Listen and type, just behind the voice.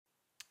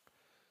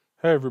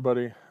Hey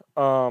everybody.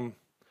 Um,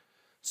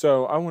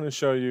 so I want to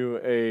show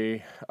you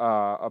a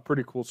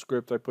pretty cool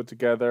script I put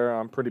together.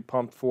 I'm pretty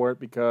pumped for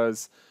it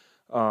because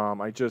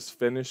I just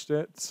finished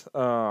it.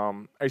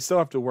 I still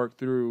have to work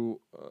through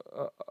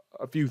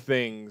a few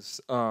things.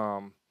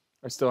 I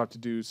still have to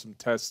do some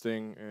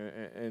testing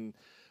and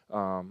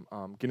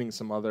getting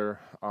some other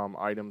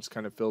items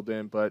kind of filled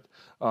in. But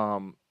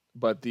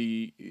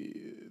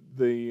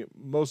the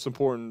most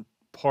important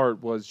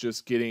part was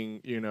just getting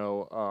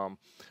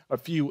a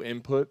few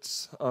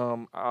inputs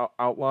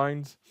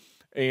outlined.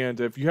 And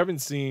if you haven't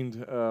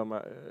seen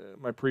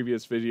my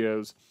previous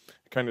videos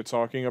kind of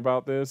talking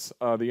about this,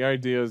 the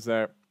idea is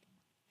that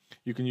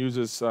you can use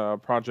this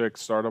project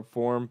startup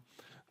form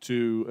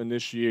to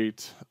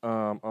initiate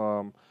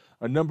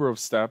a number of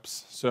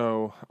steps.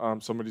 So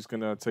somebody's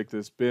going to take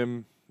this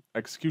BIM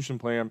execution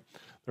plan.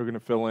 They're going to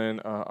fill in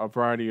a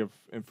variety of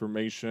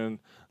information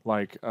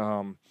like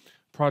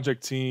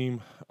project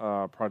team,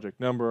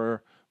 project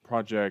number,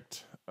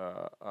 project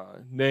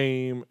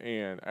name,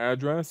 and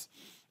address.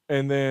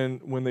 And then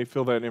when they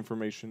fill that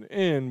information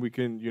in, we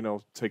can,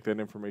 take that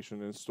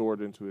information and store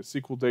it into a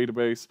SQL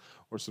database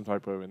or some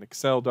type of an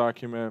Excel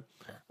document.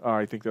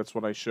 I think that's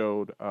what I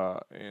showed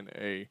in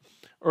a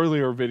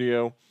earlier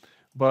video.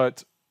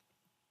 But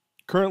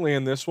currently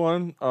in this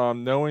one,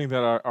 knowing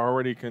that I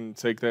already can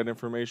take that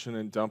information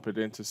and dump it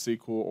into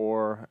SQL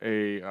or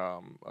a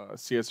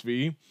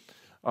CSV,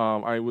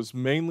 I was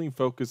mainly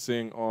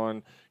focusing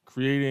on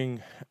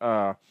creating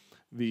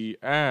the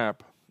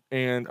app,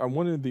 and I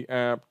wanted the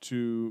app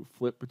to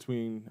flip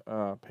between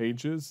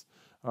pages.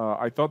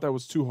 I thought that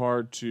was too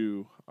hard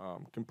to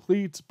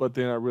complete, but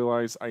then I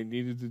realized I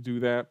needed to do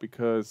that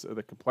because of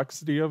the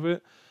complexity of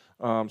it.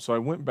 So I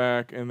went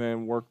back and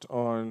then worked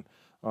on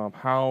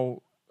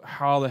how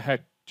the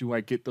heck do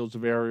I get those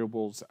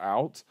variables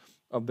out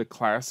of the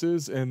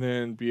classes and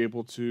then be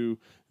able to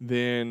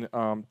then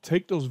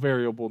take those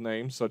variable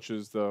names such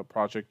as the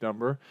project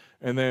number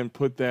and then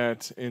put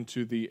that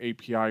into the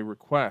API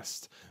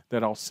request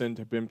that I'll send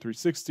to BIM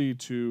 360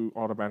 to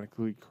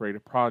automatically create a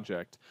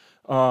project.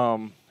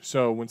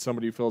 So when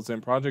somebody fills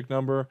in project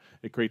number,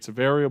 it creates a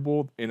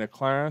variable in a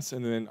class,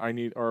 and then a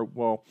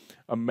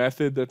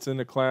method that's in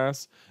the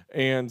class,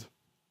 and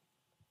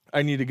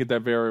I need to get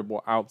that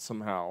variable out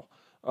somehow.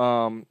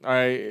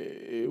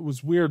 It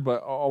was weird,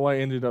 but all I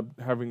ended up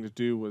having to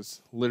do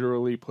was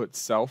literally put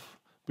self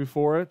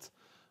before it,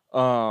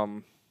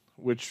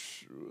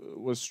 which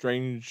was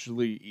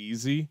strangely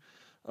easy,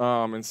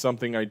 and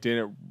something I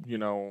didn't,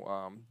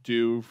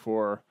 do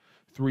for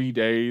 3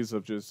 days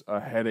of just a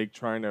headache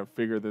trying to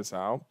figure this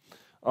out.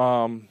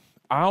 Um,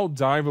 I'll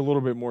dive a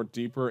little bit more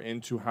deeper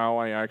into how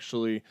I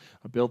actually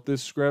built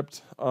this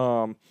script.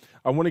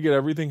 I want to get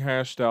everything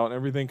hashed out,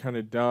 everything kind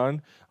of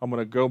done. I'm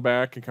going to go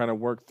back and kind of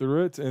work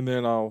through it, and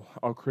then I'll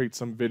create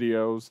some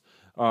videos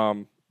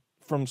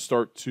from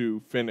start to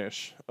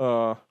finish,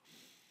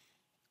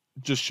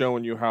 just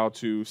showing you how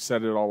to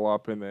set it all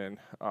up, and then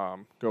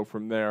go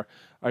from there.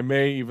 I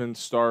may even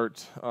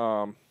start,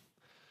 with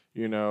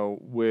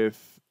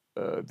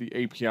the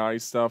API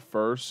stuff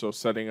first. So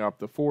setting up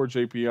the Forge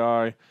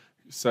API,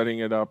 setting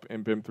it up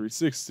in BIM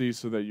 360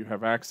 so that you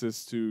have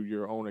access to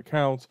your own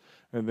account,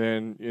 and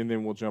then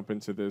we'll jump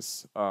into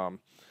this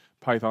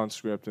Python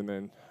script and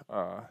then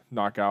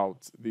knock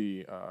out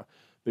the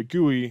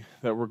GUI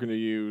that we're going to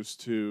use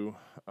to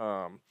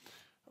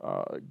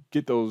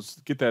get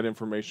that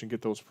information,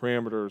 get those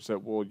parameters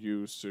that we'll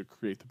use to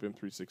create the BIM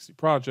 360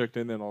 project,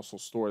 and then also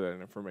store that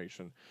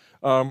information.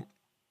 I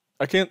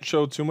can't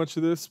show too much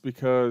of this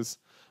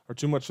or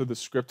too much of the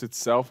script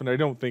itself, and I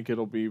don't think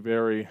it'll be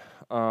very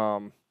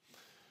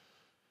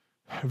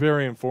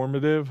very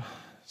informative.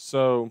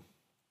 So,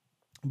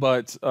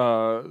 but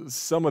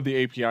some of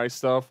the API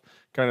stuff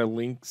kind of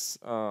links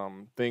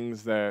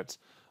things that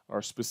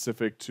are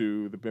specific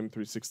to the BIM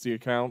 360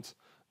 account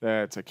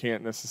that I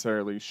can't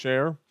necessarily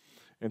share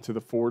into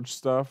the Forge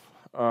stuff.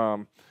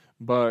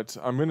 But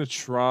I'm going to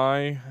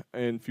try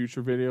in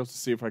future videos to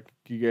see if I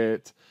can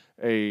get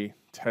a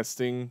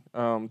testing,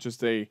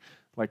 just a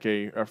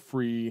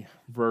free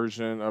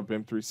version of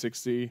BIM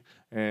 360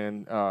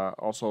 and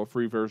also a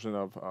free version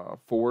of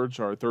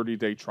Forge, our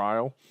 30-day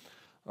trial.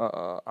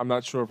 I'm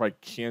not sure if I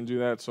can do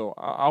that, so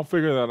I'll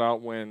figure that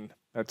out when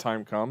that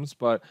time comes.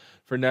 But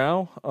for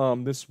now,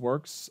 this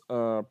works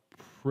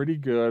pretty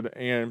good.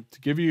 And to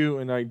give you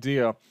an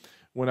idea,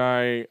 when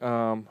I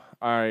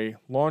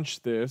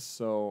launched this,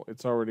 so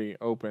it's already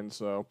open.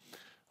 So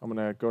I'm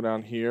gonna go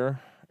down here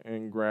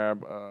and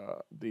grab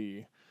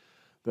the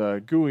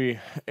GUI,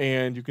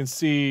 and you can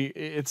see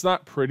it's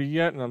not pretty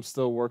yet, and I'm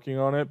still working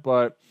on it.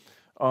 But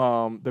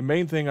the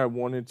main thing I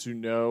wanted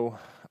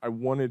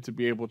to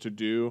be able to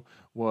do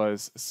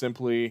was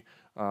simply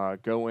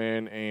go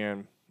in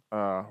and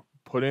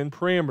put in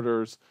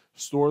parameters,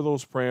 store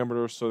those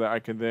parameters so that I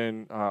can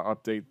then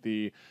create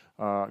the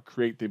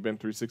BIM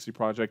 360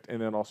 project,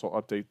 and then also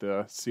update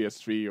the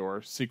CSV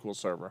or SQL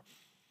server.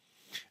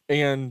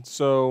 And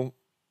so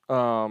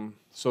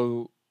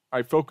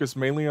I focused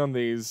mainly on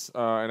these,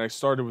 and I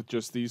started with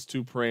just these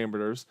two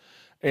parameters.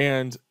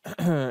 And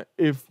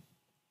if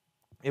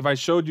I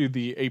showed you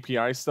the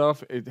API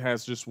stuff, it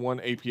has just one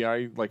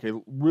API, like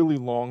a really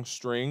long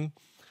string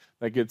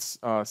that gets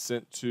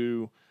sent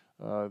to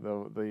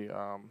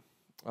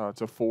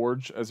to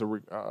Forge as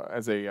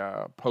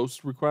a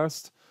post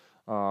request,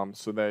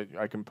 so that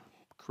I can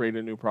create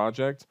a new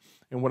project.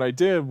 And what I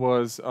did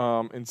was,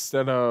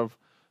 instead of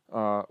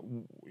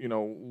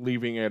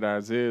leaving it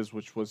as is,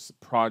 which was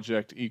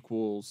project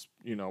equals,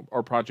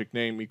 or project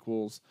name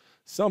equals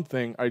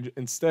something,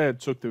 instead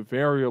took the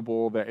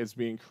variable that is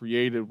being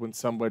created when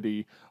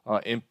somebody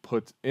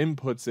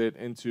inputs it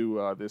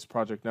into this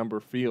project number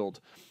field,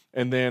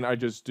 and then I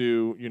just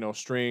do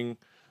string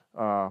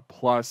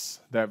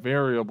plus that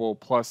variable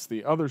plus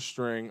the other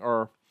string,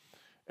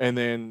 and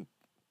then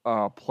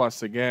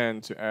plus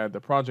again to add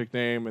the project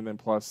name, and then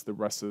plus the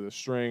rest of the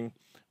string,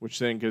 which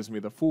then gives me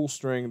the full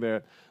string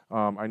that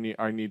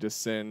I need to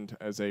send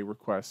as a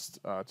request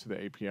to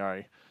the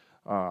API,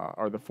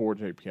 or the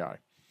Forge API.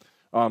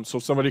 So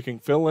somebody can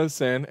fill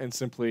this in and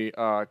simply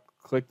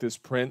click this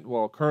print.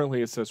 Well,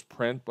 currently it says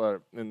print,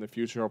 but in the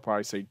future I'll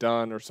probably say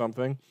done or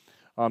something.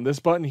 This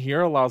button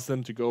here allows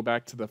them to go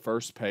back to the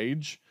first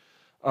page.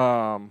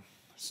 And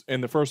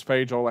the first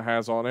page, all it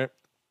has on it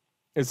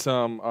is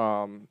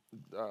some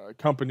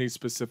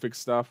company-specific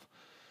stuff,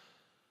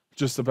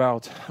 just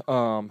about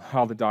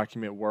how the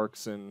document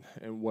works and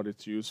what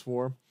it's used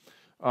for.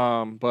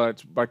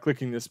 But by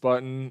clicking this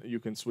button, you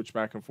can switch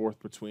back and forth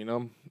between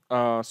them.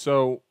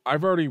 So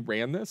I've already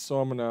ran this, so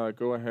I'm going to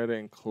go ahead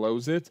and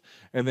close it.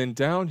 And then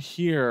down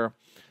here,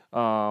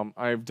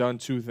 I've done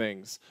two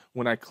things.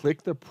 When I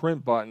click the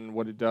print button,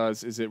 what it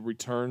does is it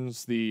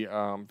returns the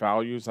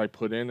values I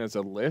put in as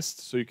a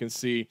list. So you can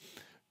see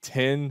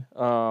 10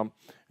 and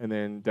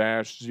then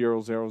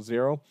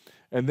 -000.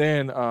 And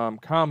then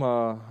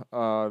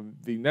comma,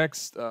 the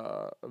next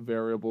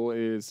variable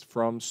is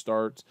from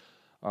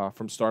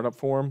startup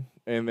form.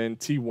 And then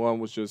T1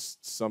 was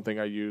just something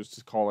I used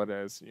to call it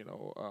as,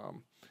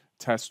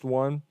 test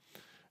one.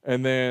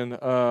 And then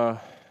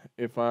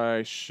if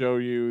I show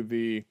you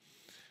the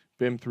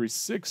BIM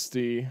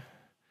 360,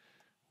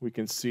 we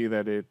can see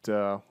that it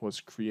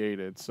was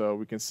created. So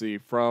we can see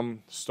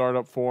from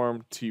startup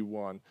form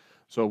T1.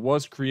 So it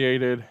was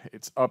created,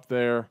 it's up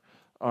there,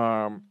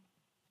 and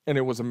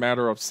it was a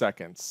matter of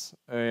seconds.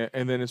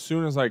 And then as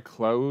soon as I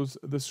close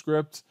the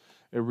script,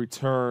 it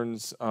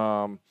returns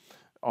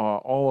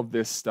all of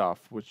this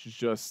stuff, which is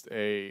just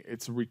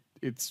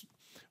it's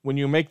when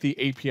you make the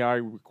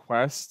API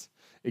request,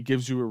 it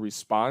gives you a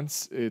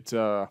response. It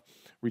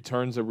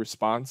returns a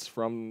response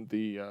from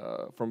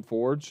from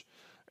Forge,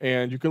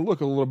 and you can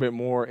look a little bit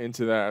more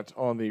into that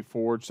on the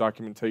Forge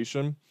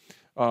documentation.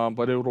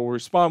 But it will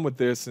respond with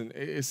this, and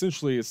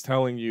essentially it's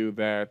telling you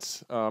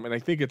that, and I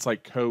think it's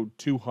like code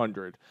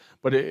 200,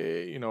 but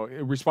it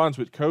responds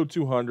with code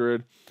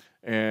 200,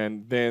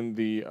 and then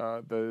the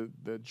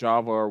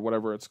Java or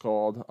whatever it's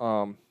called,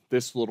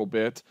 this little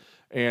bit,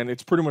 and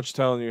it's pretty much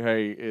telling you,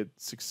 hey, it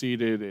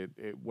succeeded,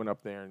 it went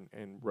up there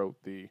and wrote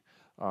it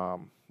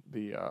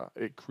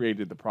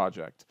created the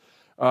project.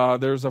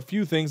 There's a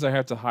few things I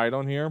had to hide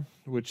on here,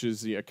 which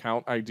is the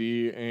account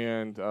ID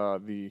and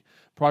the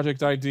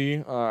project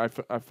ID.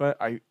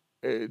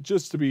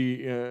 Just to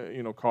be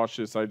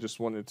cautious, I just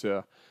wanted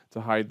to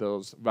hide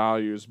those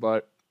values.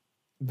 But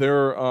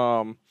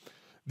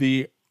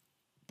the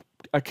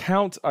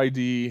account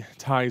ID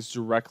ties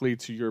directly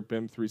to your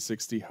BIM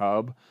 360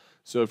 hub.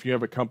 So if you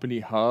have a company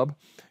hub,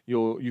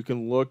 you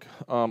can look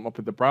up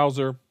at the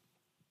browser,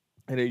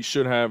 and it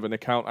should have an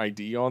account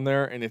ID on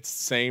there, and it's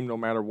the same no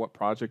matter what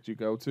project you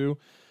go to.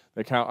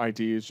 The account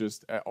ID is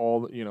just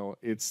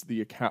it's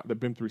the account, the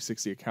BIM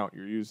 360 account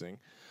you're using.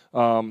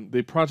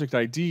 The project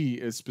ID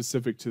is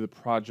specific to the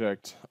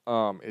project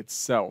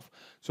itself.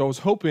 So I was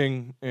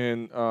hoping,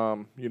 and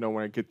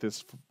when I get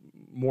this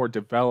more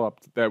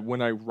developed, that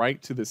when I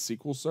write to the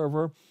SQL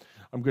server,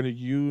 I'm going to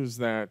use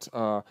that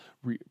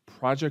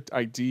project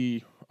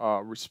ID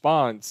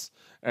response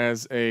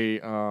as a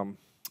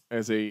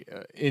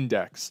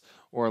index,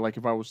 or like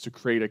if I was to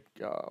create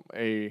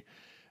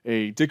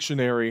a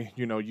dictionary,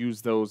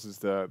 use those as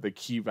the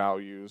key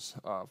values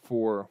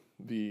for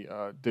the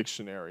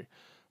dictionary,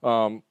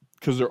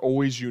 because they're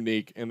always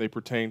unique and they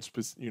pertain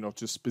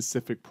to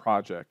specific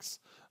projects.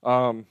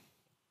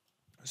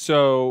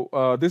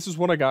 So this is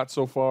what I got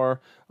so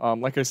far.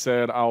 Like I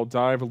said, I'll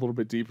dive a little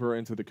bit deeper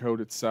into the code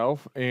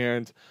itself,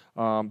 and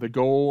the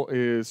goal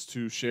is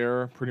to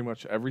share pretty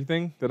much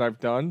everything that I've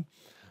done.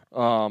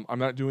 I'm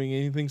not doing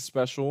anything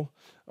special,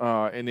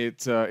 and it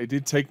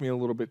did take me a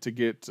little bit to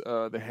get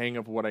the hang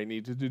of what I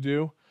needed to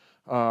do,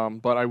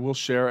 but I will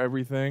share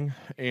everything,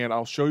 and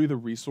I'll show you the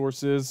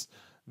resources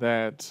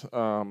that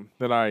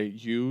I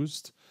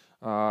used.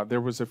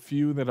 There was a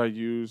few that I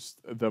used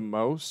the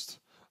most.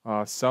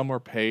 Some are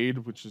paid,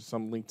 which is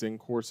some LinkedIn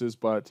courses,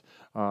 but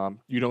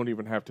you don't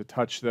even have to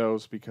touch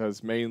those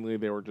because mainly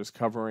they were just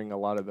covering a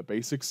lot of the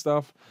basic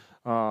stuff.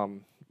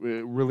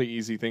 Really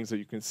easy things that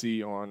you can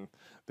see on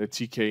the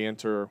TK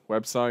Enter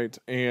website.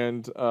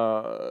 And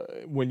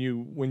when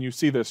you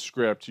see this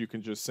script, you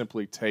can just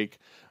simply take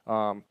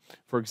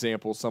For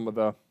example, some of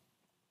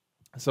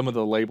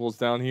the labels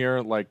down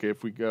here, like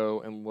if we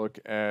go and look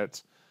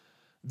at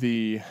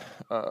the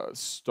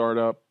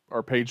startup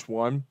or page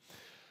 1,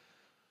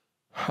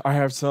 I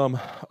have some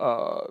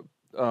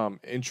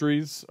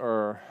entries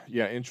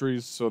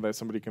so that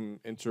somebody can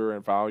enter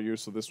a value.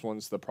 So this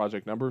one's the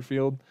project number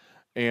field.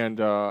 And,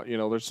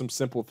 there's some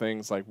simple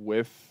things like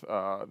width,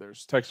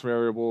 there's text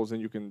variables,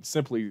 and you can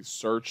simply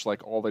search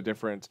like all the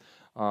different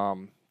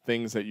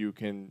things that you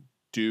can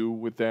do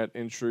with that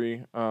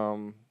entry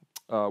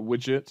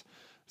widget.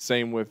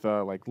 Same with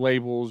like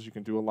labels, you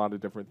can do a lot of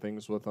different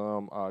things with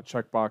them.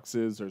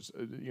 Checkboxes, there's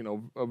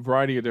a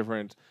variety of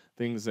different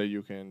things that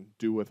you can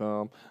do with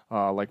them.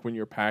 Like when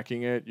you're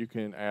packing it, you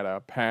can add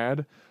a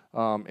pad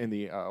in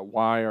the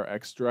Y or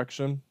X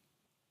direction,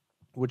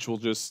 which will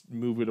just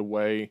move it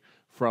away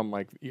from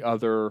like the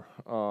other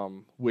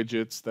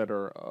widgets that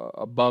are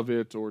above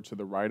it or to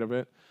the right of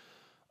it.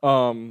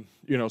 So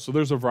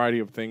there's a variety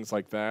of things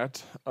like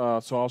that.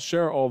 So I'll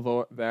share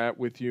all that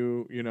with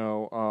you.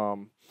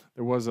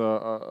 There was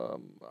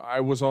I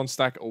was on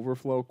Stack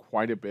Overflow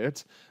quite a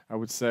bit. I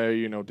would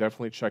say,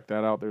 definitely check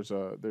that out.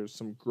 There's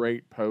some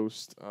great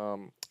posts.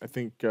 I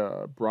think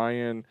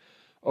Brian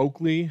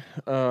Oakley,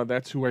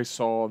 that's who I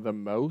saw the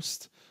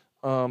most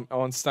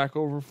on Stack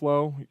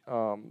Overflow,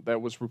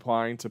 that was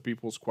replying to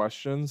people's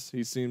questions.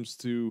 He seems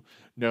to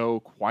know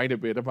quite a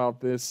bit about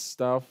this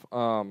stuff.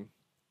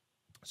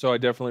 So I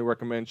definitely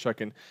recommend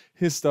checking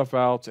his stuff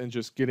out and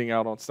just getting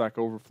out on Stack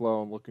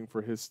Overflow and looking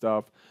for his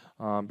stuff,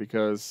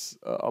 because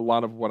a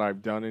lot of what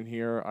I've done in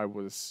here, I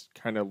was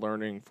kind of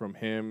learning from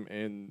him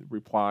in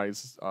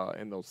replies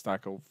in those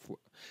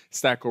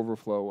Stack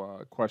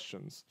Overflow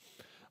questions.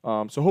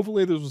 So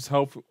hopefully this was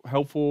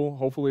helpful.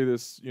 Hopefully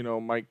this,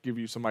 might give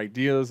you some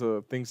ideas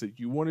of things that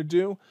you want to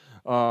do.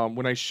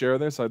 When I share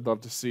this, I'd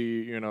love to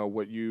see,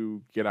 what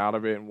you get out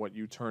of it and what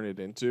you turn it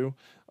into.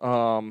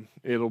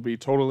 It'll be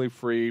totally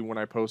free when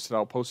I post it.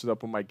 I'll post it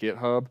up on my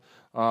GitHub.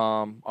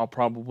 I'll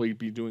probably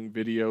be doing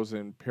videos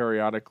and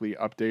periodically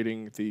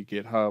updating the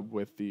GitHub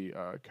with the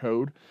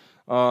code.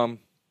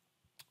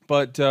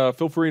 But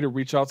feel free to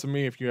reach out to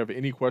me if you have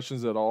any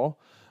questions at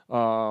all.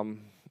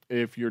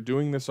 If you're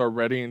doing this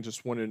already and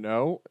just want to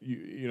know,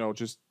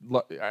 just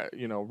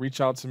reach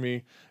out to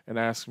me and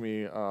ask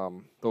me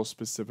those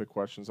specific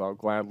questions. I'll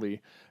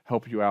gladly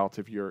help you out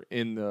if you're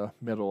in the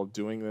middle of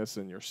doing this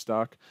and you're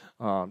stuck.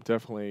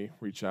 Definitely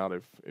reach out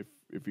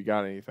if you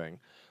got anything.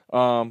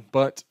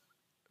 But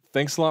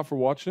thanks a lot for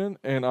watching,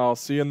 and I'll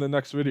see you in the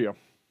next video.